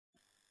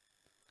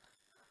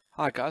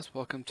Hi guys,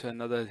 welcome to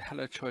another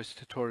Hellochoice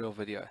tutorial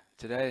video.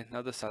 Today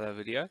another solo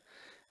video.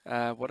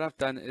 What I've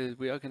done is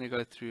we are going to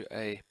go through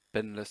a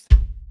bin list.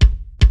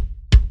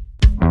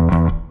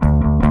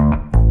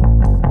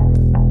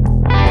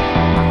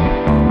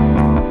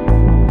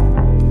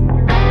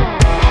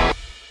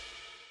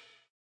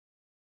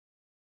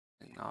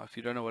 Now if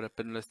you don't know what a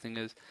bin listing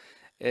is,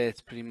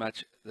 it's pretty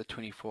much the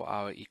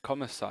 24-hour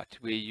e-commerce site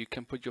where you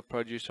can put your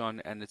produce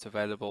on and it's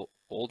available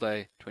all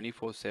day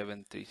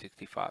 24/7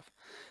 365.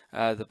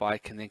 The buyer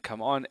can then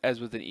come on as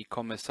with an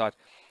e-commerce site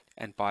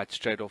and buy it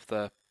straight off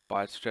the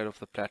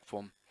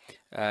platform.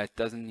 It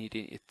doesn't need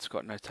it. It's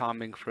got no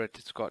timing for it.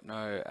 It's got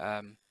no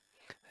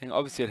thing.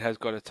 Obviously, it has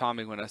got a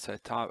timing. When I say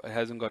time, it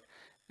hasn't got.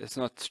 It's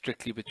not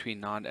strictly between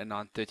 9 and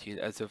 9:30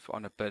 as if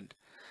on a bin.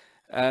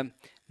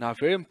 Now, a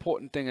very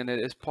important thing, and it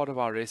is part of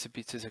our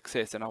recipe to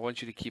success, and I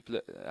want you to keep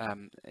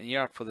an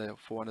ear out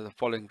for one of the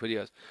following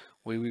videos,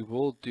 where we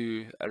will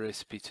do a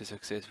recipe to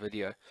success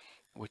video,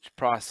 which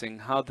pricing,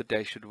 how the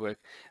day should work,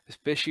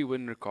 especially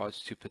when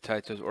regards to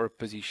potatoes or a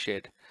busy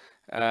shed.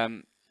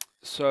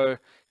 So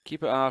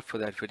keep an eye out for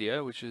that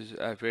video, which is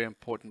very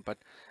important. But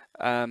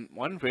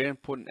one very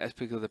important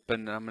aspect of the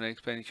bin, and I'm going to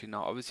explain it to you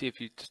now. Obviously, if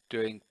you're just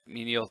doing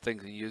menial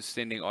things and you're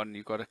sending on,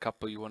 you've got a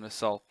couple you want to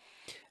sell.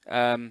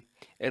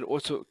 It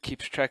also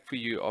keeps track for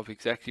you of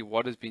exactly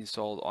what has been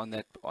sold on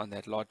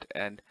that lot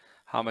and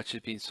how much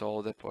has been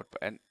sold at what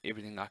and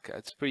everything like that.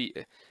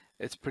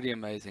 It's pretty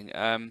amazing.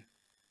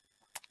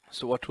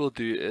 So what we'll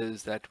do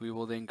is that we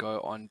will then go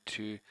on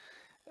to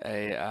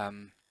a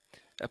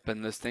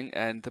bin listing,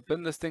 and the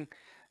bin listing,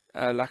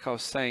 like I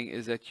was saying,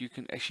 is that you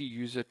can actually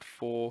use it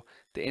for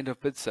the end of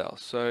bid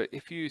sales. So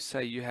if you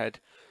say you had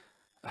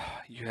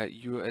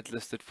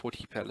listed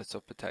 40 pallets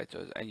of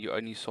potatoes and you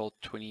only sold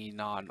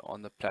 29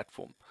 on the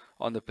platform,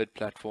 on the bid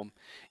platform,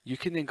 you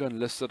can then go and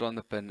list it on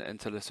the bin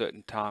until a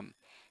certain time.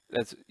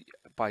 That's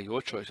by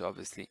your choice,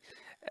 obviously.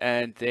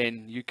 And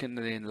then you can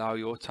then allow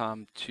you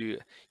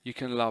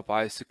can allow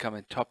buyers to come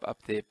and top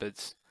up their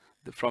bids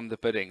from the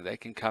bidding. They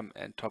can come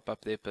and top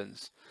up their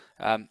bins.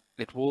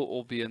 It will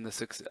all be in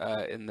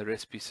the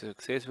recipe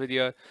success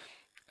video.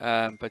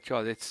 But yeah,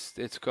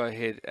 let's go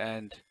ahead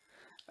and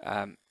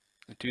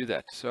do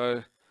that.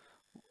 So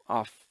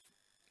our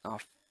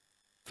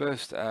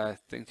first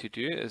thing to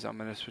do is I'm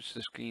going to switch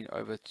the screen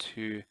over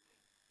to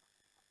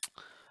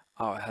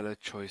our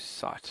Hellochoice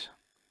site.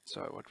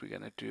 So what we're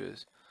going to do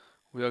is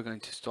we are going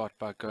to start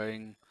by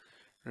going,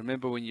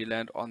 remember when you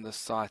land on the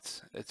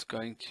site, it's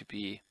going to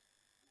be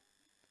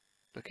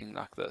looking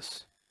like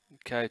this.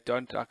 Okay,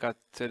 don't, like I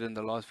said in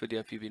the last video,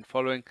 if you've been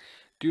following,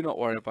 do not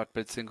worry about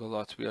bid single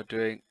lots.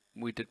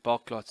 We did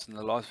bulk lots in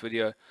the last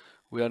video.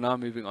 We are now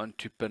moving on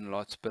to bin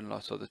lots. Bin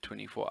lots are the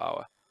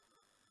 24-hour.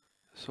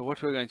 So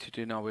what we're going to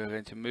do now, we're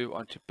going to move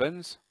on to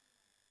bins,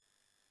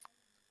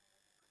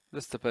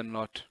 list the bin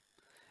lot,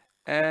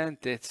 and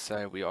let's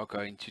say we are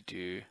going to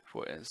do,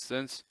 for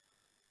instance,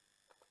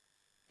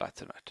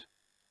 butternut.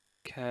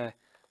 Okay,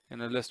 in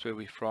a list where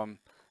we're from,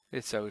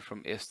 let's say we're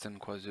from Eastern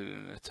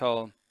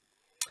KwaZulu-Natal.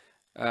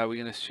 We're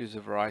going to choose a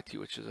variety,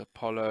 which is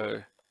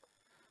Apollo.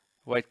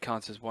 Weight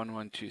counts as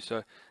 112,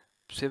 so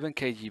 7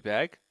 kg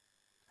bag,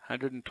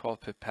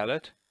 112 per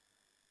pallet,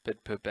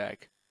 bid per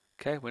bag.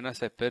 Okay, when I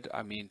say bid,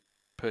 I mean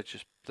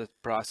purchase. The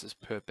price is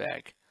per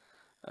bag.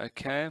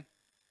 Okay,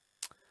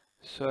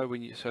 so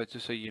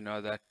just so you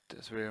know, that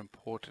is very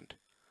important.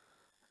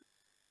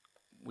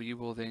 We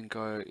will then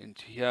go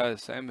into here,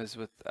 same as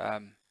with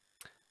the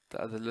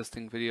other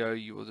listing video.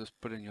 You will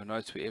just put in your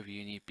notes wherever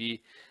you need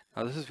be.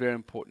 Now this is very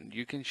important.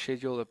 You can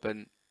schedule a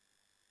bin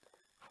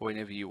for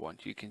whenever you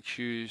want. You can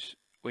choose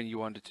when you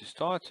want it to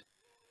start,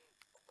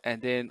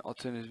 and then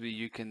alternatively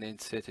you can then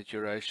set a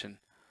duration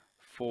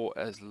for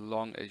as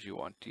long as you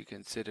want. You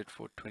can set it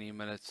for 20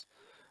 minutes,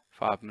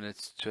 5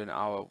 minutes to an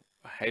hour,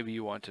 however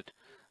you want it.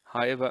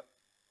 However,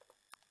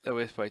 the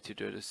best way to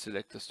do it is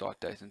select the start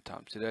date and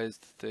time. Today is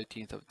the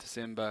 13th of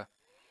December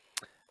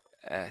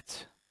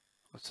at,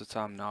 what's the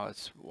time now?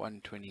 It's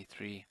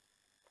 1:23.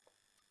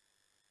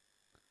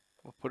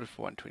 We'll put it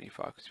for 1:25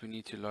 because we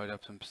need to load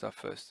up some stuff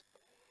first.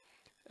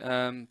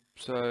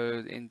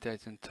 So the end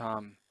date and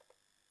time,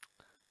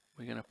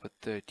 we're going to put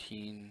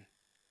 13.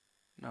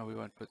 No, we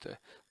won't put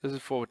this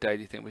is for a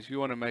daily thing, but if you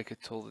want to make it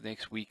till the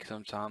next week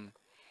sometime,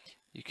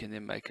 you can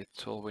then make it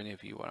till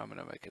whenever you want. I'm going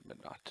to make it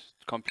midnight.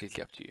 It's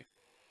completely up to you.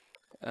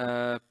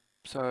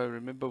 So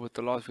remember with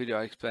the last video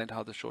I explained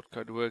how the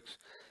shortcode works.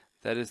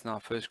 That is now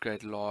first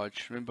grade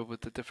large. Remember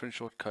with the different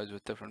shortcodes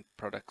with different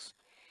products.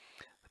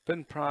 The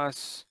bin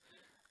price,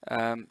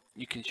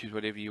 you can choose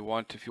whatever you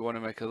want. If you want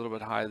to make it a little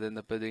bit higher than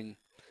the bidding,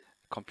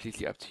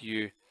 completely up to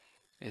you.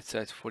 It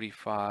says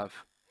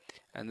 45,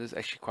 and this is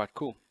actually quite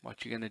cool.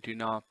 What you're going to do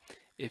now,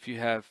 if you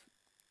have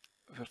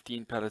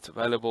 15 pallets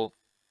available,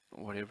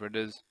 whatever it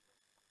is,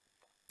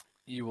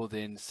 you will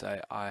then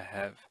say I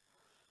have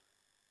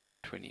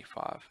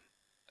 25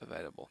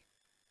 available.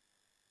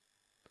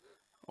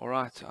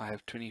 Alright, I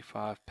have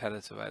 25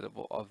 pallets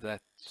available of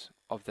that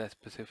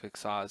specific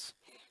size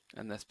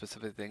and that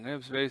specific thing.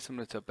 It's very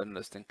similar to a bin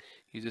listing.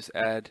 You just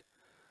add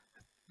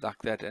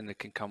like that, and it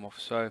can come off.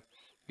 So if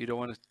you don't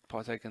want to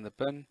partake in the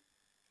bin,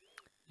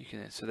 you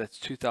can. So that's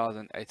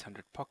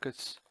 2,800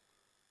 pockets.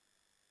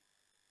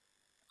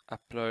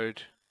 Upload.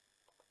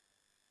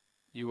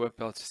 You won't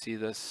be able to see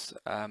this.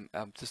 I'm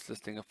just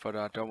listing a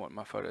photo. I don't want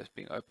my photos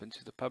being open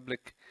to the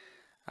public.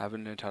 I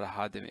haven't learned how to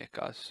hide them yet,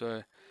 guys.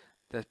 So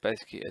that's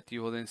basically it.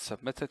 You will then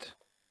submit it.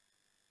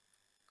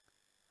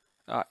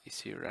 You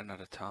see, you ran out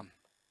of time.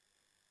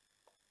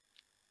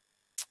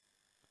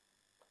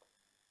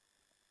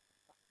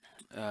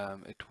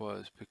 It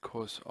was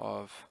because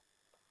of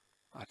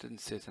I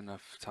didn't set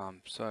enough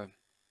time. So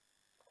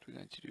we're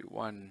going to do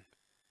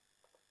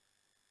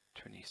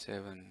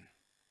 1:27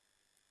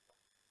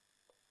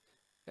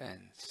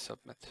 and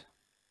submit.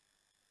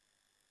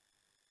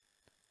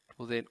 It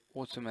will then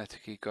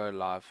automatically go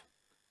live.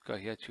 Go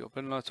here to your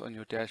bin lots on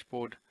your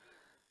dashboard.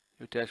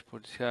 Your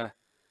dashboard is here.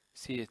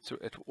 See, it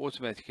will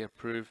automatically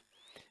approve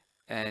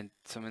and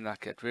something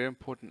like that. Very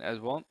important as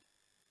well.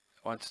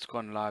 Once it's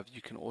gone live, you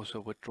can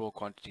also withdraw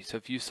quantity. So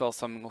if you sell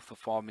something off the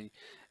farm, and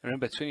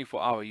remember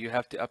 24-hour, you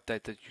have to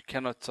update that. You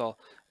cannot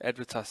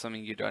advertise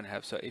something you don't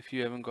have. So if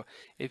you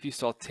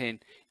sell 10,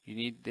 you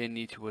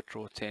need to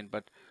withdraw 10.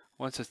 But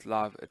once it's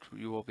live,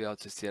 you will be able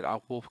to see it. I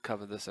will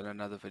cover this in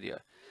another video.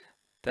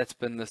 That's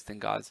bin listing,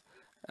 guys.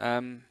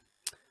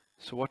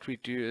 So what we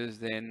do is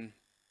then,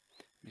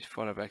 let me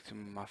follow back to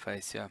my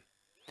face here.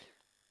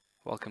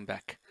 Welcome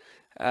back.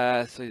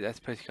 So that's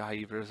basically how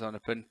you resolve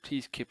it. But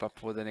please keep up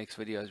for the next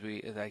videos.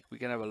 We're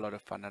gonna have a lot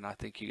of fun, and I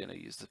think you're gonna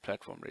use the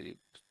platform really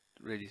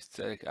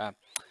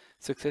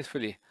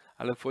successfully.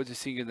 I look forward to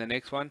seeing you in the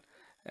next one,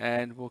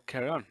 and we'll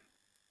carry on.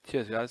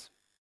 Cheers, guys.